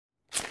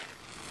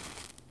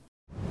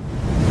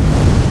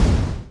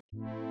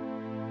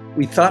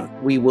We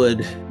thought we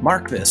would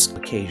mark this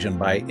occasion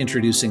by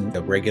introducing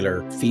a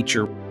regular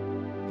feature.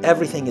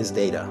 Everything is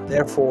data.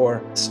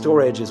 Therefore,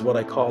 storage is what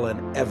I call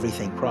an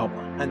everything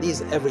problem. And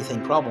these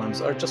everything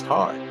problems are just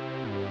hard.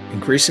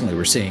 Increasingly,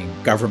 we're seeing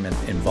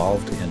government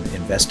involved in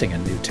investing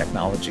in new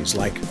technologies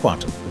like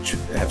quantum, which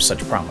have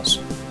such promise.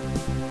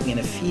 In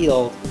a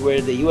field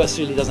where the US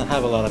really doesn't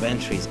have a lot of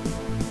entries.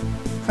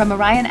 From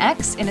Orion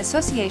X in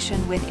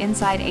association with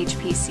Inside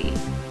HPC,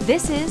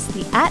 this is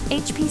the At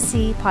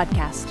HPC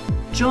podcast.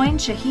 Join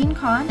Shaheen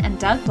Khan and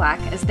Doug Black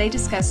as they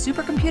discuss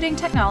supercomputing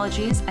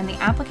technologies and the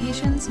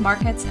applications,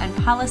 markets, and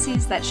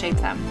policies that shape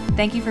them.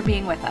 Thank you for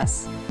being with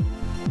us.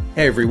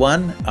 Hey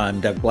everyone,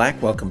 I'm Doug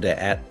Black. Welcome to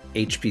At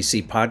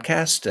HPC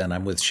podcast, and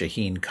I'm with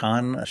Shaheen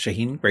Khan.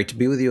 Shaheen, great to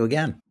be with you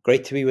again.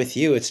 Great to be with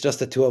you. It's just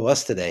the two of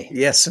us today.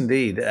 Yes,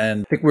 indeed.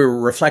 And I think we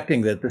were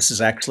reflecting that this is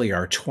actually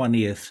our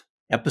 20th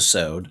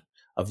episode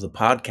of the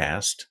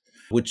podcast,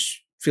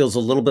 which feels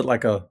a little bit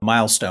like a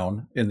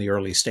milestone in the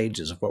early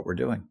stages of what we're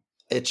doing.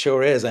 It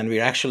sure is. And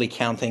we're actually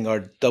counting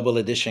our double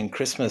edition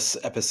Christmas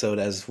episode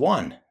as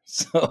one.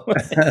 So,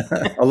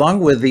 along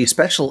with the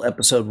special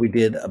episode we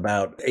did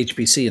about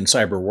HPC and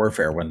cyber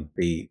warfare when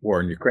the war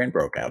in Ukraine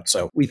broke out.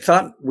 So we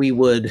thought we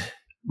would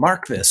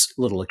mark this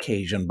little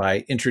occasion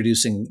by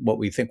introducing what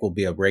we think will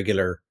be a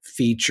regular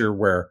feature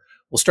where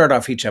we'll start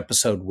off each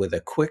episode with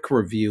a quick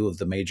review of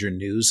the major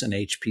news in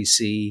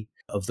HPC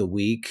of the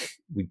week.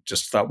 We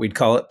just thought we'd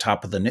call it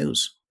Top of the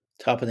News.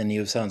 Top of the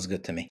News sounds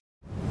good to me.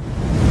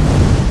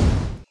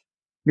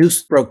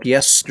 News broke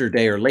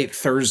yesterday, or late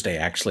Thursday,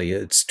 actually.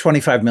 It's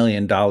 $25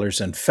 million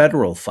in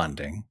federal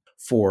funding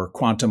for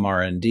quantum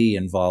R&D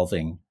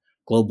involving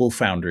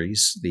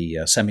GlobalFoundries, the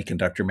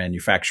semiconductor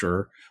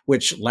manufacturer,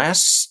 which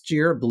last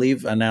year, I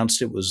believe,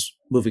 announced it was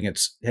moving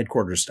its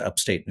headquarters to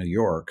upstate New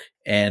York,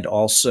 and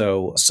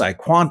also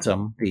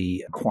PsiQuantum,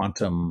 the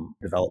quantum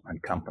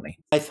development company.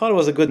 I thought it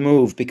was a good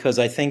move because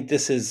I think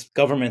this is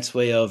government's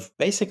way of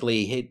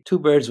basically hit two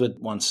birds with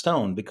one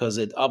stone, because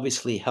it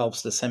obviously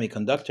helps the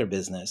semiconductor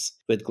business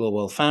with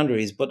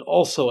GlobalFoundries, but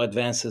also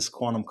advances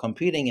quantum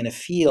computing in a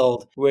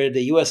field where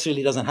the US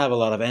really doesn't have a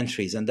lot of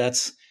entries, and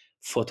that's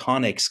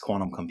photonics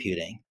quantum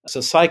computing. So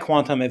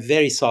PsiQuantum, a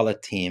very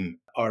solid team,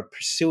 are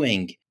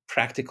pursuing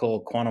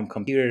practical quantum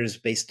computers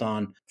based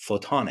on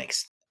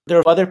photonics. There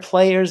are other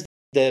players.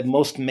 The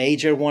most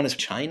major one is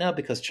China,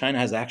 because China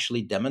has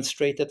actually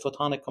demonstrated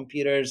photonic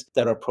computers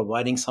that are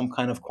providing some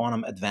kind of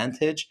quantum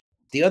advantage.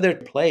 The other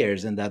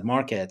players in that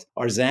market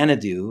are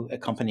Xanadu, a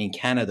company in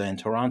Canada and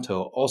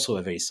Toronto, also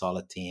a very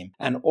solid team,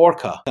 and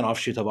Orca, an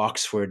offshoot of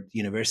Oxford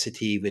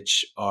University,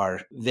 which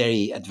are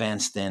very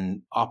advanced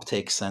in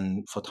optics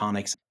and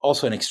photonics,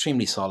 also an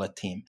extremely solid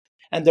team.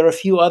 And there are a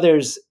few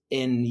others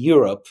in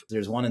Europe.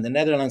 There's one in the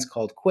Netherlands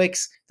called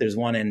Quix. There's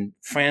one in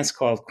France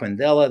called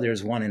Quindela.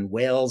 There's one in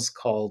Wales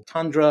called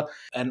Tundra.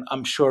 And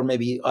I'm sure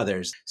maybe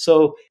others.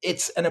 So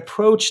it's an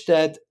approach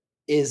that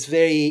is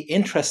very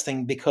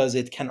interesting because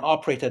it can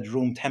operate at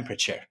room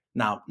temperature.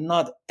 Now,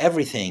 not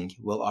everything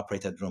will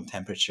operate at room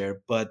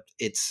temperature, but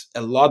it's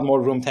a lot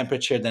more room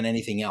temperature than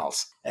anything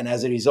else. And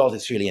as a result,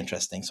 it's really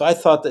interesting. So I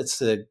thought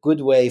it's a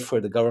good way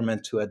for the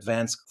government to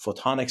advance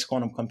photonics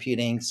quantum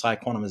computing.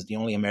 PsiQuantum is the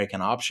only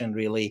American option,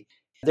 really.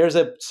 There's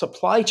a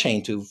supply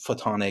chain to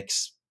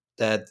photonics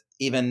that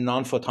even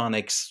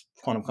non-photonics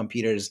quantum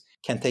computers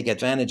can take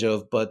advantage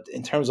of. But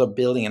in terms of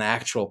building an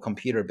actual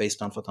computer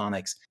based on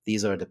photonics,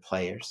 these are the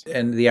players.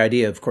 And the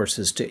idea, of course,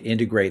 is to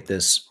integrate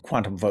this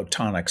quantum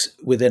photonics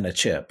within a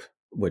chip,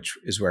 which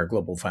is where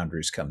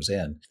GlobalFoundries comes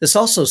in. This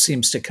also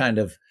seems to kind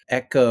of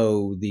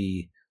echo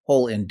the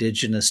whole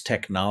indigenous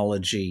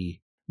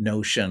technology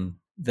notion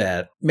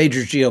that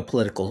major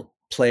geopolitical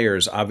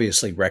players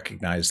obviously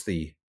recognize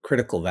the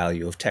critical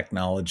value of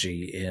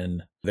technology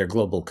in their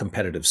global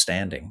competitive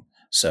standing.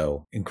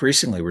 So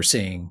increasingly, we're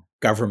seeing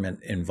government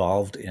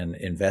involved in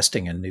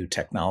investing in new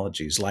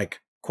technologies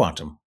like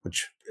quantum,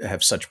 which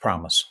have such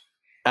promise.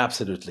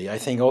 Absolutely. I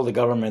think all the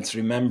governments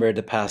remember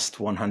the past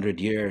 100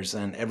 years,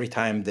 and every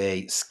time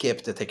they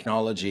skipped the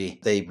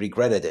technology, they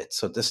regretted it.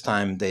 So this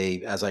time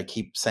they, as I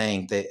keep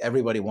saying,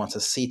 everybody wants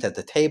a seat at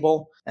the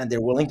table, and they're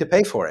willing to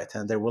pay for it,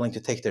 and they're willing to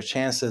take their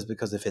chances,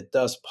 because if it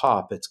does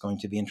pop, it's going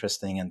to be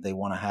interesting, and they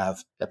want to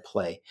have a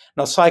play.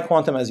 Now,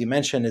 PsiQuantum, as you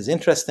mentioned, is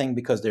interesting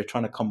because they're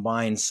trying to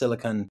combine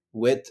silicon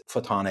with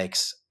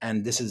photonics,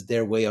 and this is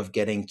their way of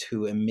getting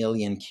to 1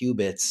 million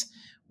qubits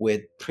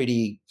with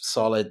pretty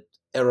solid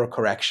error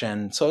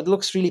correction. So it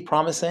looks really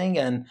promising,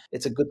 and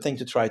it's a good thing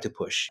to try to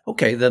push.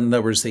 Okay, then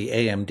there was the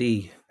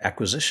AMD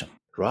acquisition.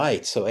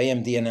 Right. So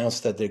AMD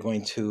announced that they're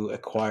going to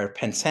acquire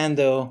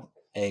Pensando,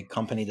 a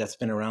company that's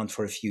been around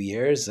for a few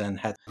years and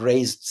had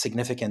raised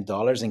significant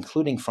dollars,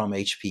 including from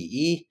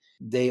HPE.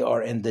 They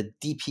are in the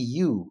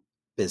DPU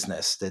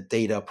business, the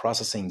data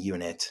processing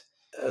unit.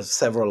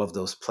 Several of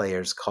those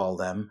players call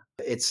them.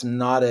 It's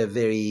not a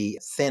very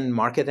thin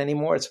market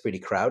anymore. It's pretty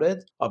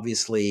crowded.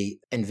 Obviously,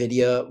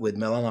 NVIDIA with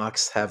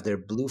Mellanox have their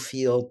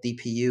Bluefield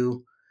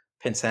DPU.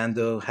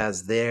 Pensando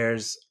has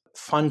theirs.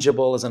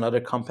 Fungible is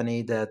another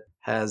company that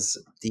has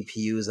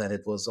DPUs, and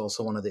it was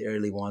also one of the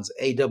early ones.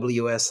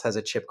 AWS has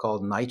a chip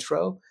called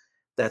Nitro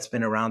that's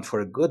been around for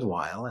a good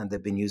while, and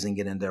they've been using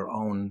it in their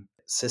own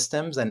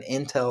systems. And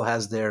Intel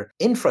has their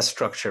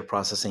infrastructure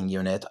processing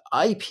unit,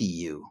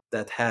 IPU,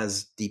 that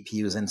has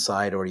DPUs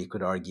inside, or you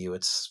could argue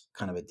it's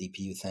kind of a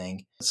DPU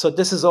thing. So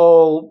this is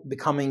all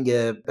becoming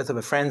a bit of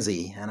a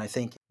frenzy. And I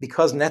think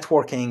because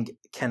networking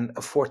can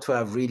afford to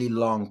have really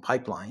long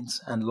pipelines,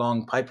 and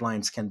long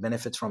pipelines can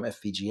benefit from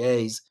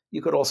FPGAs,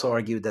 you could also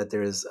argue that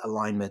there is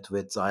alignment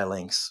with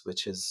Xilinx,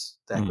 which is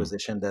the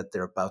acquisition that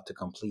they're about to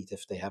complete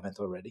if they haven't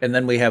already. And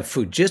then we have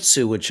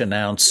Fujitsu, which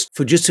announced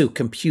Fujitsu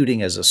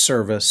Computing as a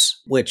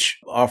Service, which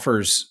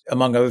offers,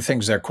 among other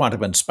things, their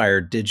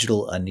quantum-inspired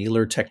digital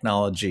annealer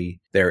technology,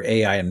 their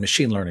AI and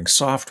machine learning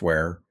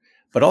software,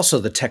 but also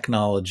the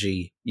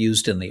technology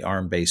used in the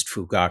ARM-based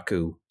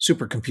Fugaku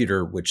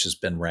supercomputer, which has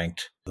been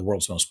ranked the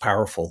world's most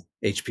powerful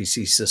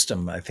HPC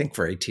system, I think,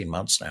 for 18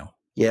 months now.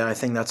 Yeah, I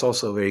think that's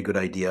also a very good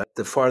idea.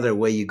 The farther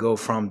away you go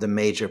from the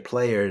major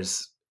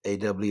players,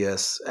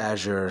 AWS,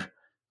 Azure,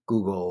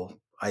 Google,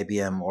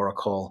 IBM,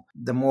 Oracle,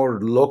 the more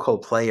local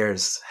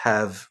players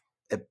have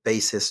a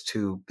basis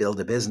to build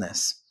a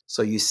business.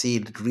 So you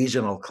see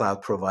regional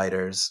cloud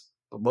providers,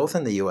 both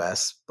in the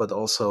US, but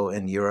also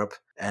in Europe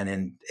and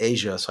in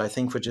Asia. So I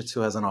think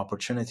Fujitsu has an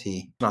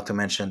opportunity, not to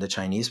mention the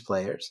Chinese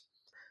players.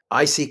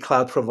 I see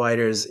cloud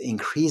providers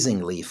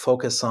increasingly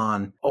focus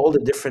on all the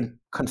different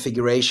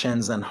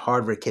configurations and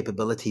hardware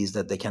capabilities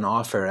that they can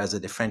offer as a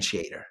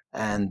differentiator.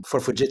 And for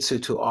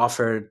Fujitsu to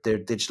offer their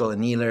digital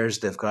annealers,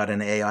 they've got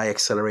an AI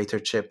accelerator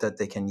chip that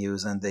they can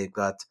use, and they've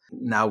got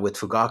now with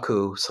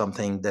Fugaku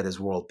something that is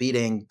world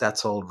beating.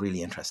 That's all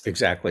really interesting.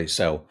 Exactly.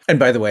 So, and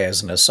by the way,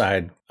 as an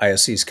aside,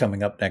 ISE is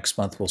coming up next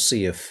month. We'll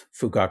see if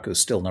Fugaku is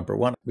still number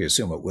one. We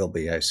assume it will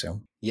be, I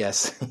assume.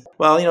 Yes.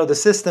 Well, the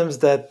systems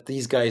that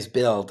these guys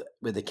build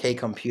with the K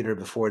computer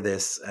before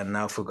this and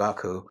now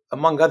Fugaku,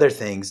 among other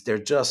things, they're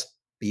just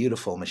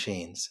beautiful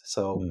machines.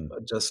 So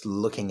just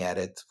looking at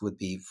it would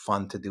be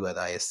fun to do at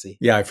ISC.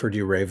 Yeah, I've heard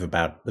you rave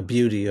about the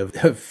beauty of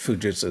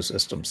Fujitsu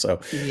systems.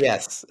 So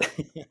yes.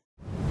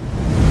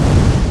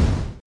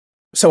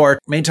 So our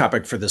main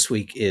topic for this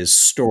week is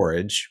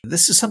storage.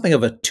 This is something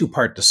of a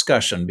two-part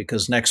discussion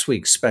because next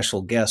week's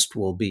special guest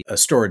will be a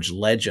storage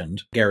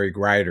legend, Gary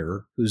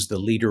Grider, who's the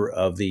leader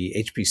of the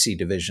HPC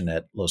division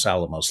at Los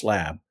Alamos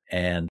Lab.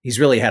 And he's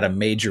really had a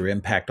major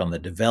impact on the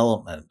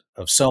development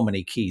of so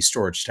many key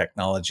storage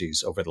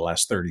technologies over the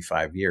last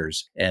 35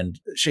 years. And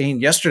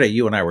Shaheen, yesterday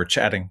you and I were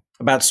chatting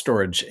about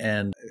storage,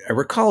 and I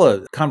recall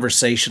a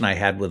conversation I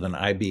had with an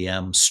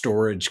IBM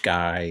storage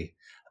guy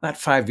about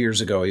 5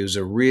 years ago. He was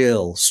a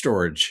real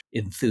storage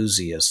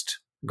enthusiast,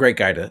 great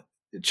guy to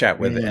chat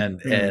with.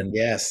 And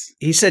yes,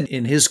 he said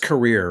in his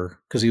career,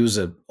 because he was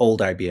an old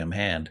IBM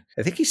hand,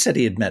 I think he said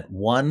he had met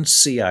one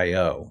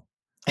CIO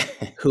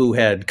who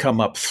had come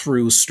up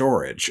through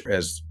storage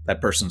as that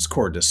person's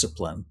core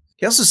discipline.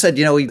 He also said,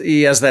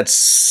 he has that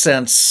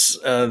sense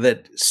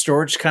that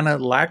storage kind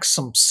of lacks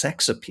some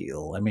sex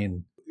appeal. I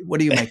mean, what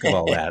do you make of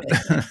all that?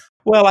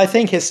 Well, I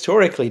think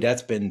historically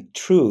that's been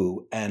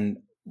true. And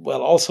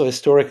also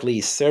historically,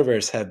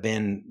 servers have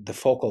been the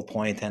focal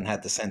point and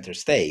had the center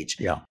stage.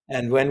 Yeah.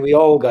 And when we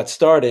all got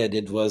started,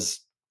 it was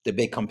the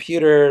big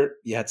computer.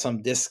 You had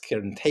some disk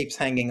and tapes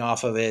hanging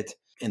off of it.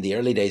 In the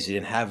early days, you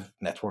didn't have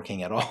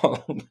networking at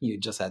all. You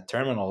just had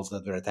terminals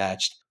that were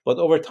attached. But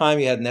over time,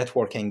 you had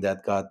networking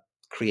that got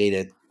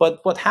created.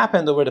 But what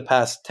happened over the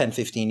past 10,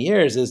 15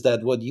 years is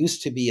that what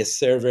used to be a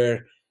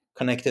server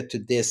connected to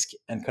disk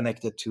and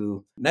connected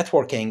to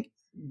networking,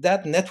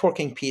 that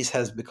networking piece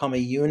has become a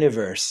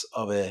universe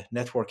of a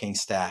networking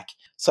stack,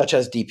 such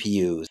as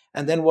DPUs.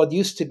 And then what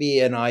used to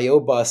be an IO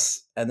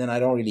bus, and then I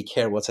don't really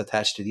care what's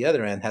attached to the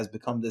other end, has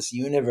become this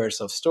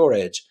universe of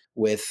storage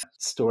with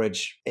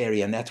storage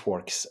area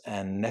networks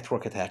and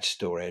network attached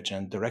storage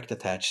and direct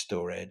attached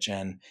storage.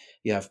 And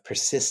you have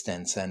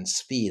persistence and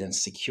speed and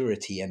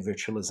security and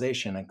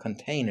virtualization and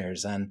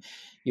containers. And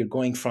you're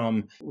going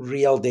from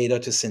real data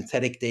to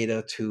synthetic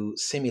data to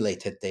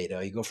simulated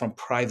data. You go from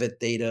private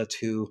data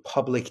to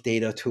public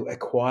data to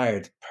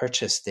acquired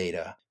purchase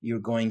data. You're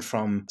going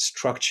from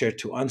structured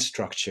to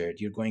unstructured.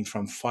 You're going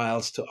from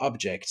files to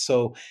objects.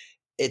 So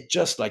it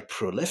just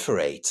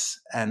proliferates.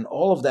 And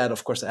all of that,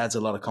 of course, adds a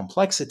lot of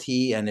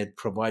complexity, and it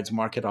provides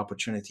market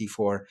opportunity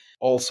for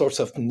all sorts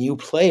of new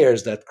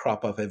players that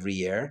crop up every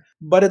year.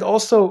 But it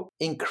also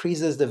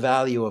increases the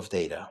value of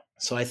data.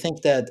 So I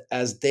think that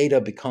as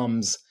data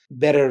becomes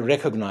better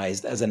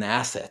recognized as an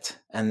asset,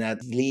 and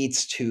that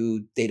leads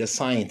to data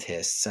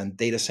scientists and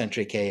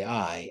data-centric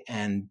AI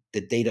and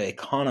the data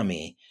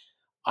economy,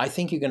 I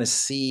think you're going to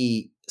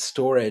see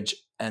storage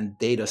and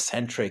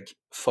data-centric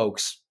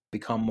folks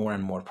become more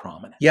and more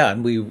prominent. Yeah,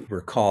 and we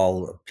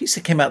recall a piece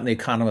that came out in The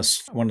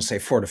Economist, I want to say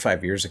 4 to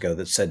 5 years ago,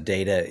 that said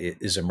data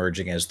is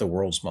emerging as the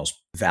world's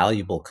most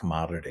valuable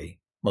commodity,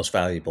 most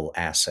valuable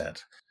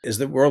asset. As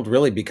the world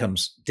really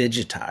becomes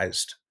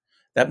digitized,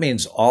 that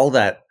means all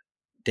that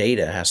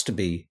data has to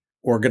be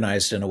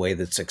organized in a way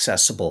that's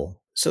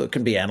accessible So it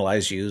can be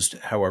analyzed, used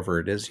however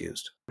it is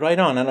used. Right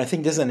on. And I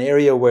think this is an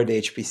area where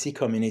the HPC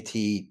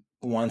community,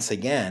 once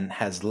again,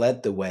 has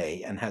led the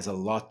way and has a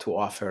lot to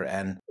offer.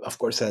 And of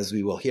course, as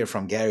we will hear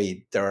from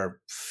Gary, there are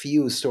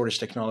few storage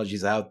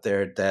technologies out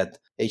there that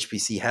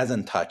HPC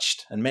hasn't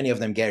touched. And many of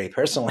them Gary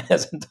personally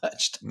hasn't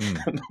touched.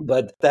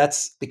 But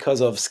that's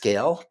because of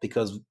scale,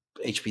 because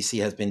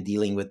HPC has been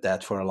dealing with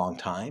that for a long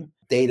time.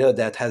 Data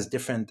that has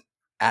different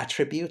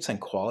attributes and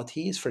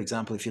qualities. For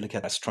example, if you look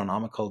at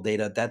astronomical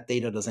data, that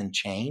data doesn't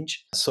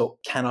change. So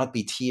cannot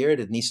be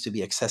tiered. It needs to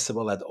be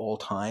accessible at all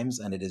times,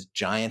 and it is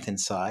giant in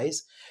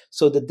size.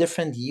 So the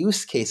different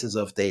use cases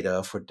of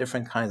data for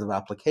different kinds of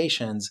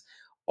applications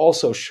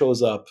also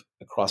shows up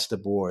across the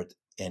board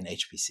in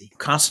HPC.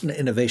 Constant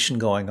innovation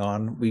going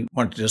on. We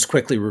want to just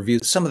quickly review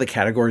some of the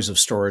categories of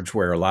storage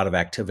where a lot of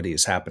activity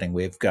is happening.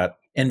 We've got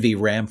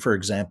NVRAM, for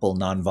example,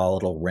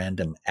 non-volatile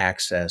random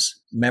access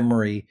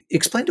memory.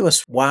 Explain to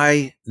us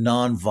why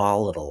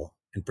non-volatile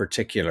in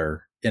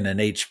particular in an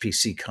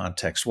HPC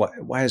context.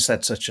 Why is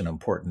that such an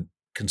important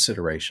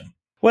consideration?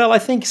 Well, I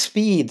think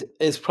speed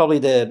is probably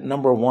the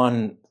number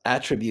one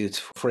attribute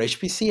for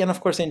HPC and, of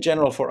course, in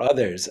general for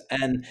others.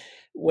 And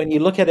when you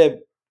look at a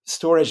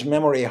storage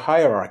memory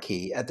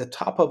hierarchy, at the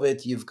top of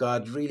it, you've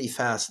got really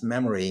fast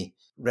memory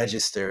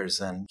registers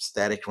and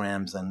static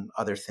RAMs and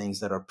other things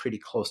that are pretty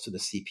close to the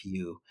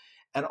CPU.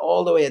 And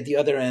all the way at the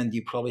other end,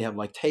 you probably have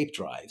like tape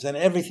drives and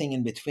everything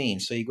in between.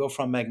 So you go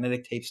from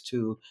magnetic tapes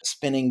to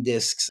spinning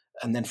disks.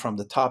 And then from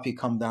the top, you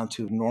come down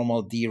to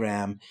normal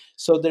DRAM.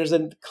 So there's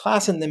a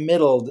class in the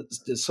middle,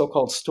 the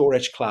so-called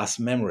storage class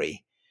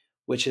memory,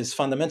 which is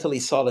fundamentally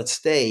solid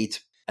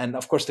state. And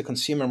of course, the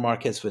consumer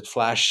markets with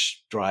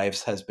flash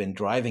drives has been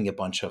driving a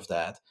bunch of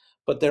that.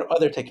 But there are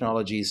other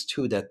technologies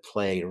too that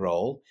play a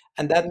role.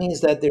 And that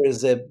means that there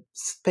is a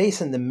space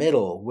in the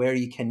middle where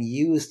you can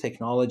use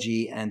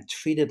technology and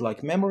treat it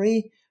like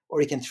memory,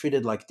 or you can treat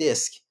it like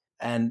disk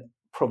and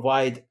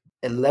provide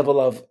a level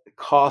of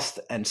cost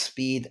and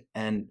speed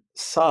and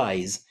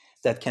size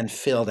that can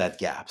fill that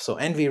gap. So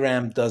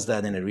NVRAM does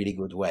that in a really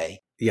good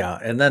way. Yeah.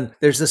 And then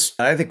there's this,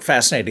 I think,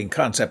 fascinating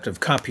concept of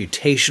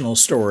computational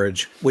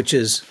storage, which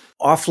is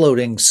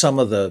offloading some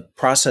of the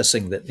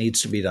processing that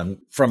needs to be done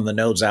from the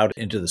nodes out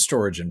into the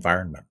storage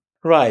environment.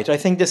 Right. I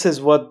think this is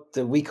what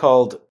we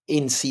called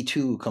in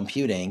situ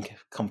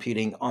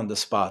computing on the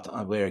spot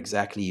on where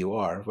exactly you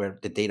are, where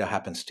the data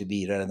happens to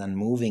be, rather than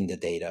moving the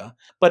data.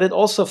 But it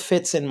also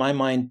fits, in my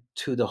mind,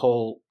 to the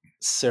whole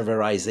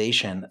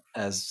serverization,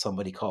 as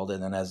somebody called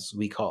it and as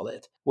we call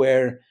it,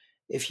 where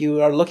if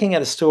you are looking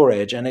at a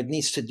storage and it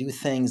needs to do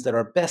things that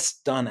are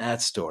best done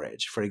at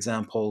storage, for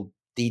example,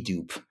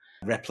 dedupe,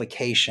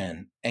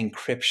 replication,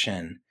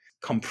 encryption,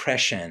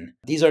 compression,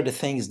 these are the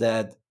things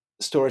that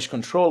storage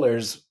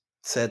controllers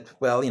said,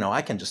 well,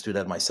 I can just do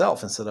that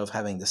myself instead of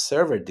having the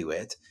server do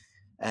it.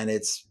 And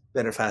it's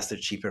better, faster,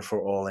 cheaper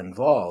for all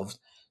involved.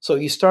 So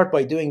you start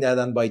by doing that.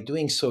 And by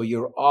doing so,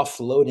 you're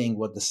offloading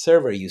what the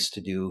server used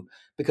to do,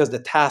 because the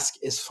task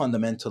is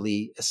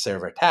fundamentally a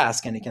server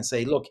task. And you can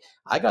say, look,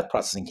 I got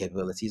processing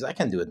capabilities. I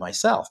can do it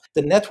myself.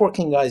 The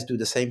networking guys do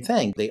the same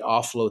thing. They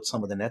offload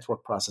some of the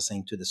network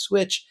processing to the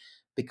switch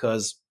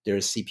because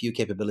there's CPU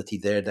capability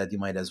there that you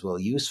might as well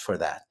use for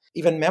that.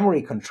 Even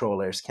memory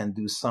controllers can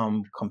do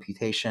some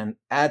computation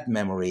at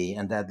memory,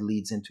 and that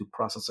leads into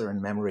processor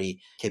and memory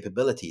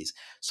capabilities.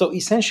 So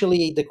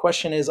essentially, the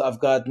question is,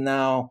 I've got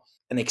now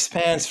an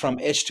expanse from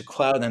edge to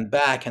cloud and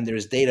back, and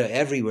there's data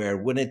everywhere.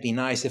 Wouldn't it be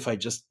nice if I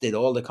just did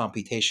all the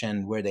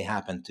computation where they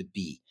happen to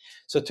be?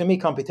 So to me,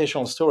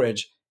 computational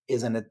storage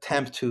is an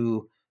attempt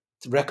to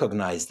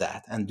recognize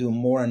that and do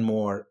more and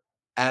more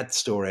at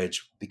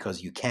storage,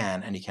 because you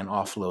can, and you can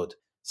offload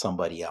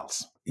somebody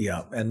else.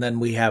 Yeah. And then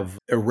we have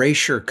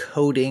erasure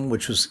coding,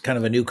 which was kind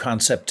of a new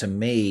concept to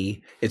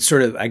me. It's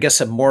sort of, I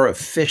guess, a more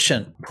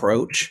efficient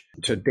approach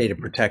to data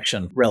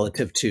protection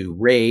relative to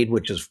RAID,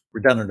 which is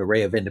redundant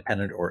array of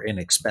independent or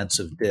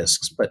inexpensive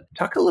disks. But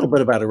talk a little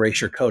bit about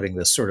erasure coding,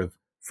 this sort of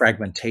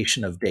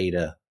fragmentation of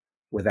data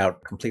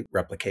without complete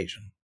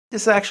replication.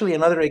 This is actually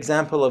another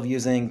example of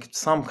using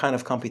some kind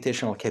of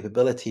computational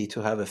capability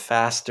to have a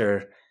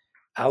faster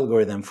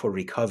algorithm for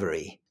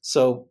recovery.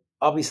 So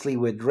obviously,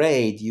 with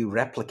RAID, you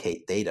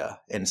replicate data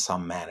in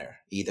some manner.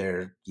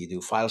 Either you do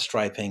file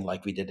striping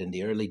like we did in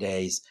the early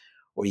days,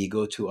 or you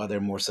go to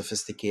other more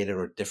sophisticated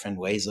or different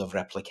ways of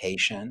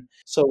replication.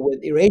 So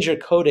with erasure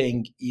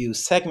coding, you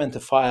segment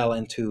the file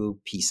into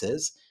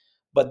pieces,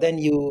 but then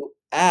you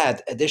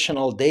add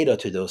additional data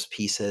to those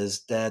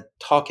pieces that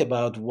talk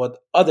about what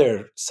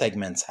other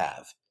segments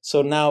have.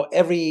 So now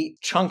every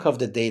chunk of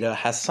the data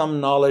has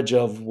some knowledge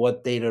of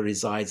what data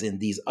resides in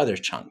these other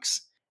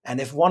chunks. And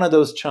if one of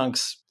those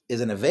chunks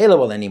isn't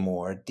available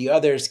anymore, the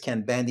others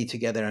can bandy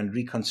together and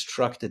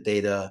reconstruct the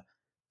data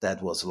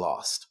that was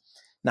lost.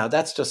 Now,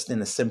 that's just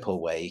in a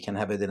simple way. You can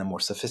have it in a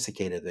more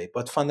sophisticated way.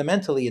 But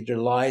fundamentally, it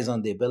relies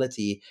on the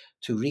ability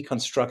to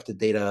reconstruct the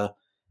data,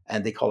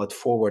 and they call it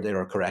forward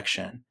error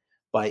correction,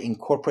 by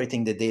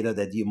incorporating the data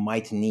that you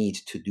might need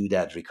to do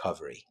that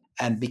recovery.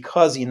 And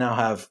because you now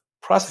have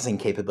processing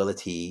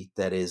capability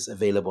that is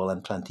available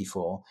and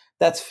plentiful.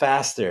 That's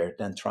faster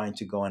than trying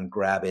to go and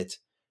grab it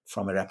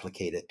from a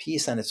replicated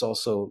piece, and it's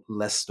also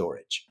less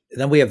storage.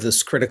 Then we have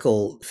this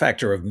critical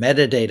factor of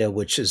metadata,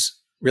 which is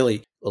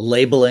really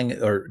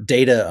labeling or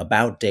data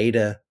about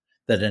data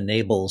that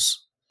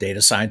enables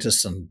data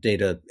scientists and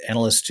data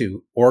analysts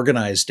to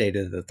organize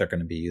data that they're going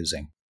to be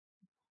using.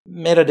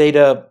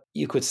 Metadata,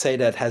 you could say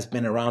that has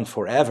been around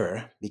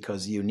forever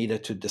because you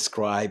needed to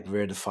describe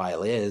where the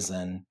file is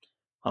and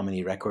how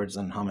many records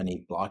and how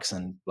many blocks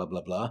and blah,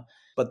 blah, blah.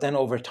 But then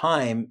over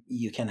time,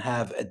 you can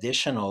have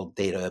additional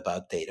data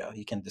about data.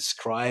 You can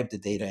describe the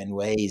data in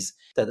ways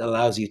that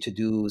allows you to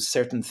do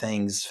certain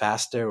things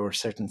faster or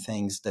certain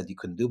things that you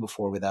couldn't do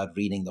before without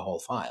reading the whole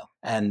file.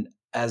 And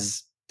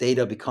as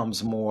data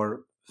becomes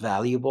more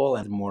valuable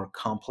and more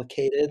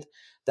complicated,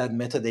 that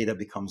metadata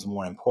becomes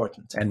more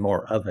important. And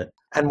more of it.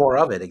 And more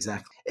of it,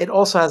 exactly. It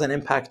also has an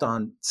impact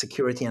on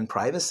security and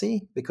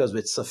privacy because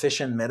with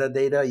sufficient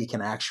metadata, you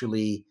can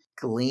actually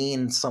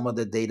glean some of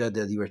the data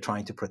that you are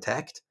trying to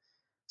protect.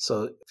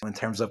 So in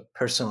terms of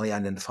personally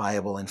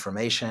identifiable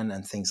information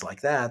and things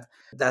like that,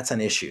 that's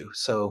an issue.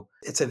 So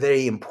it's a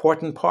very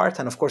important part.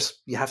 And of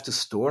course, you have to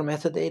store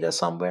metadata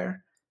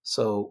somewhere.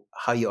 So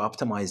how you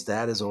optimize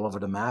that is all over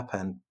the map.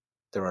 And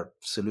there are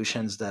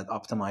solutions that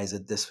optimize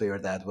it this way or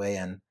that way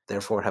and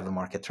therefore have a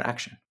market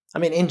traction. I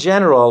mean, in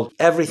general,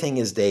 everything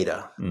is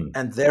data.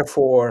 And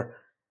therefore,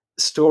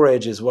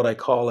 storage is what I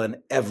call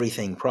an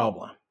everything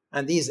problem.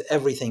 And these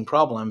everything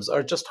problems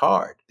are just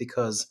hard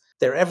because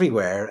they're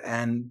everywhere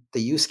and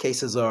the use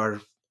cases are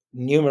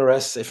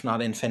numerous, if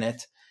not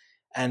infinite.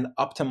 And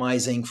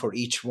optimizing for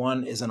each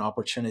one is an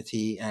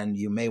opportunity, and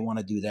you may want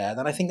to do that.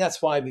 And I think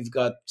that's why we've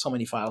got so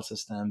many file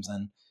systems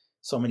and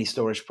so many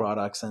storage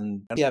products.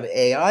 And we have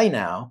AI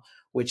now,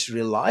 which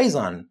relies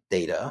on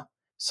data.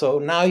 So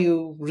now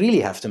you really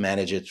have to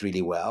manage it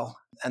really well.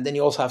 And then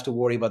you also have to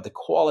worry about the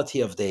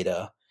quality of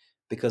data,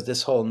 because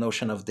this whole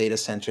notion of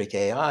data-centric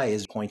AI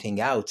is pointing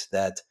out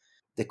that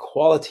the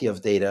quality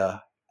of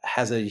data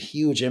has a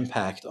huge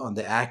impact on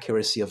the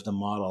accuracy of the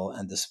model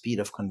and the speed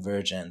of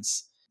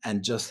convergence,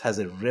 and just has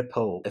a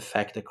ripple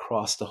effect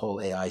across the whole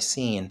AI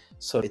scene.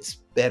 So it's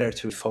better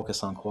to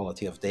focus on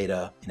quality of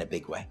data in a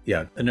big way.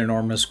 Yeah, an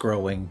enormous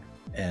growing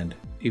and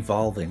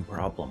evolving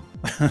problem.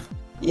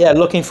 Yeah,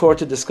 looking forward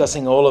to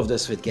discussing all of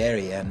this with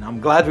Gary, and I'm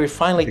glad we're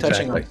finally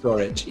touching on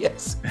storage.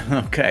 Yes.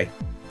 Okay.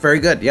 Very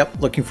good.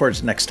 Yep. Looking forward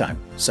to next time.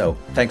 So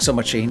thanks so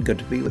much, Shaheen. Good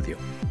to be with you.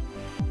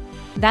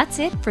 That's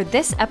it for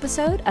this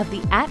episode of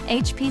the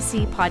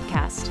 @HPC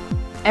podcast.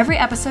 Every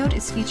episode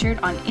is featured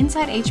on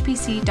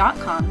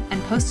InsideHPC.com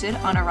and posted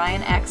on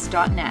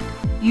OrionX.net.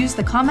 Use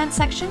the comment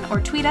section or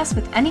tweet us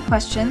with any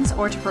questions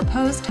or to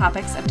propose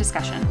topics of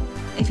discussion.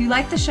 If you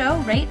like the show,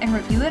 rate and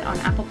review it on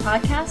Apple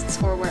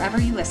Podcasts or wherever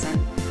you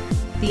listen.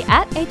 The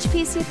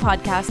 @HPC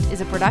podcast is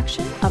a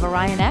production of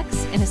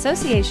OrionX in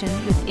association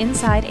with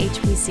Inside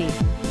HPC.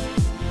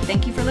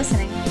 Thank you for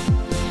listening.